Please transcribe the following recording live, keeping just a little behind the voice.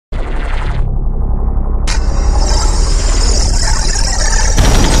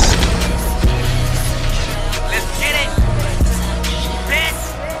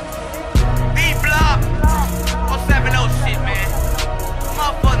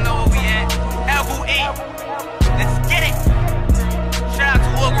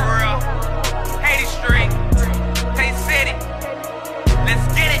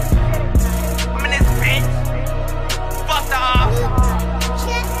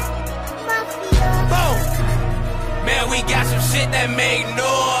that make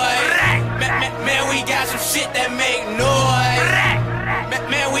noise. Man, we got some shit that make noise.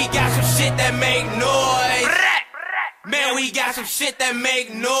 Man, we got some shit that make noise. Man, we got some shit that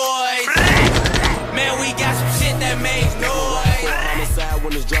make noise. Man, we got some shit that make noise. Homicide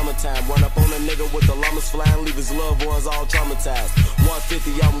when it's drama time. Run up on a nigga with the llamas flying, leave his loved ones all traumatized.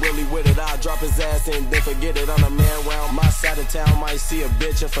 150, I'm really with it. I'll drop his ass and then forget it. On a man round my side of town, might see a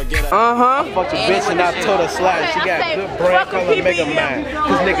bitch and forget her. Fucked a bitch and I told her slide. She got good brand color Mega Man.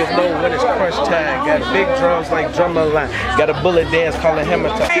 Cause niggas know when it's crunch time. Got big drums like drummer line. Got a bullet dance called hammer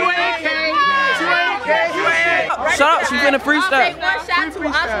time. Shut up, she finna freestyle. Take one shot, 2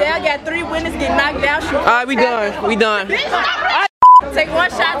 ups there, got 3 winners get knocked down. Alright, we done. We done. Take one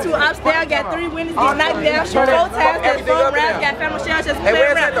shot, 2 ups there, got 3 winners get knocked down. Shoot 4 times, that's 4 rounds, got family shells, just play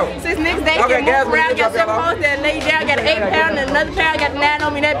around. 6 niggas, they can move around, got 7 hoes that lay down, got an 8 pound and another pound, got 9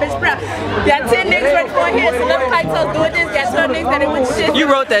 on me, that bitch proud. Got 10 niggas ready for a hit, so let pipe toes doing this, got 12 niggas that ain't with shit.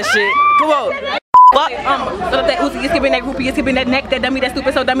 You wrote that shit. Come on. Fuck, that Uzi, it's giving that groupie, it's giving that neck, that dummy, that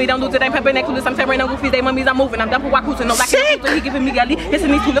stupid, so dummy, don't lose it, ain't peppin' that clueless, I'm tearing no goofies, they mummies, I'm moving, I'm done for Wakusa, no like it, he giving me galley, hissing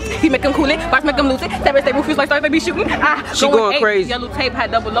these tulips, he make them cool it, watch make them lose it, seven stay roofies like stars, they be shooting, she going crazy. Yellow tape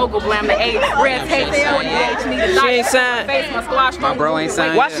had double logo, blam the A, red tape, 48, need a she ain't signed. Face, my squash, my bro ain't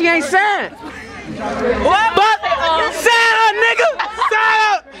signed. Why she ain't signed? What? Sign up, nigga! Sign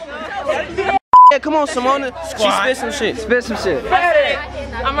up! Yeah, come on, Simona. She spit some shit. Spit some shit.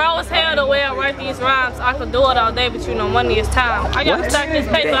 I'm raw as hell the way I write these rhymes. I could do it all day, but you know, money is time. I gotta stack this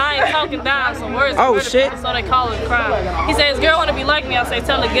paper, I ain't talking down, so words are shit. So they call it crime. He says, girl wanna be like me, I say,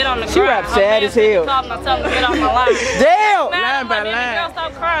 tell her get on the grind. She rap sad as hell. I tell her get on my line. Damn! Line by line. Girl,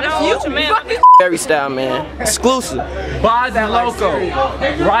 stop crying. I don't want your man. Berry style, man. Exclusive. Bars and Loco.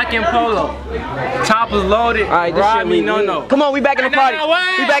 Rockin' Polo. Choppers loaded. Alright, Ride me, no. Come on, we back in the party.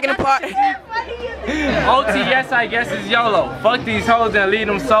 We back in the party. OTS, I guess, is YOLO. Fuck these hoes and leave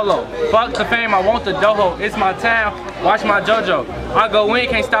them solo. Fuck the fame, I want the doho. It's my time, watch my JoJo. I go in,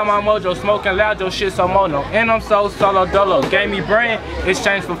 can't stop my mojo. Smoking loud, your shit so mono. And I'm so solo dolo. Gave me brain,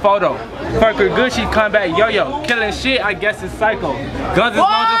 exchange for photo. Fuck her good, she come back yo-yo. Killing shit, I guess it's psycho. Guns is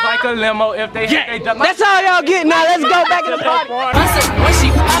long just like a limo. If they hit, they duck. That's all y'all get now. Let's go back in the party. When she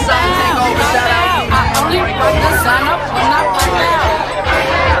EastSideTakeOver, shout out. I only put the sign up when I pop out.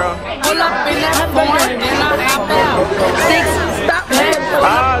 Pull up in that form, then I hop out. 6, stop that. Pull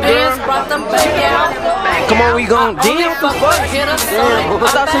up bands, brought them back out. Come on, we gon' damn. I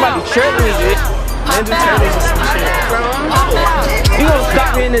thought somebody tripping me, bitch. You gonna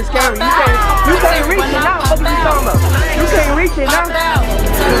stop me in this camera? You can't reach it now. What are you talking about? You can't reach it now.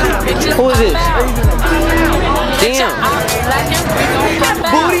 Who is this? Damn.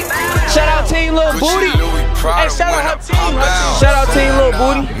 Booty. Shout out Team Lil Booty. Hey, shout out her team. Shout out Team Lil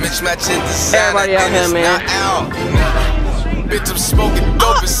Booty. Everybody out here, man. Bitch, I'm smoking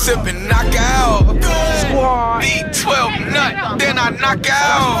dope and sipping knockout. Squad. D12 nut, then I knock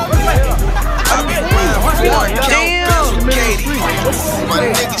out. I be riding for a Katie.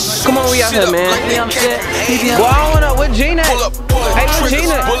 Come on, we out here, man. You know what I'm saying? Well, I don't know. Where Gina? Hey, where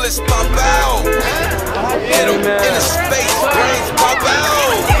Gina? Bullets pop out. Hit him in the space, brains pop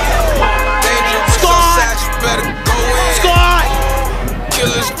out. Dangerous outside, you better go in. Squad.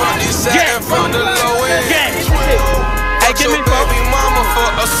 Killers from the side and from the low end. Hey, give me baby mama for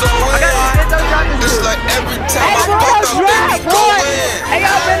a soul in. It's like every time I fuck up, baby go in. Hey,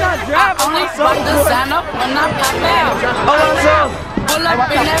 y'all been on drive. Only put the sign up when I pop out. Hold on, so. Pull up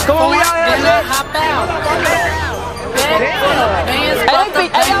in that form, then I hop out. Hey, y'all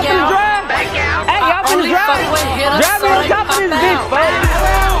finna drive. Hey, y'all finna drive. Drive me on top of this bitch, folks.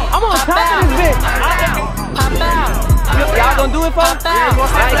 I'm on top of this bitch. Y'all gonna do it, folks?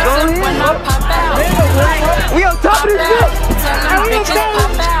 Alright, go ahead. We on top of this bitch.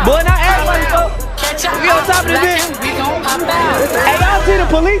 Boy, not everybody, folks. We on top of this bitch. Hey, y'all see the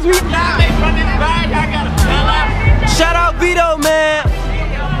police? Shout out Vito, man.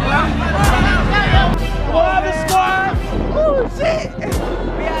 Boy, the squad. Oh, shit.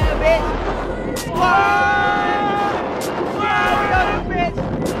 We out here, bitch. Squad. Squad, we got this bitch.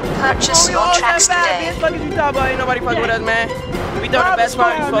 Purchase your tracks today. Fuck is you talking about? Ain't nobody fucking with us, man. We throw the best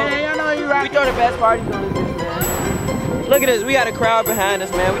parties, folks. We throw the best parties on this bitch, man. Look at this. We got a crowd behind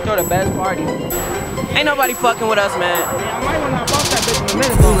us, man. We throw the best parties. Ain't nobody fucking with us, man.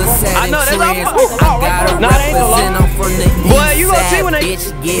 I know, that's all. Nah, that ain't the law. Boy, you gonna see when they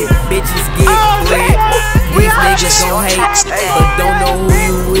bitches get bread. These niggas gon' hate, but don't know who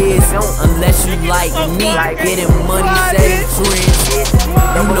you is unless you like me. Getting money, setting trends.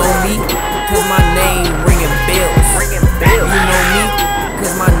 You know me, cause my name ringing bells. You know me,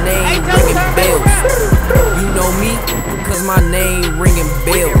 cause my name ringing bells. You know me, cause my name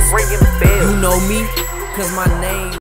cause my name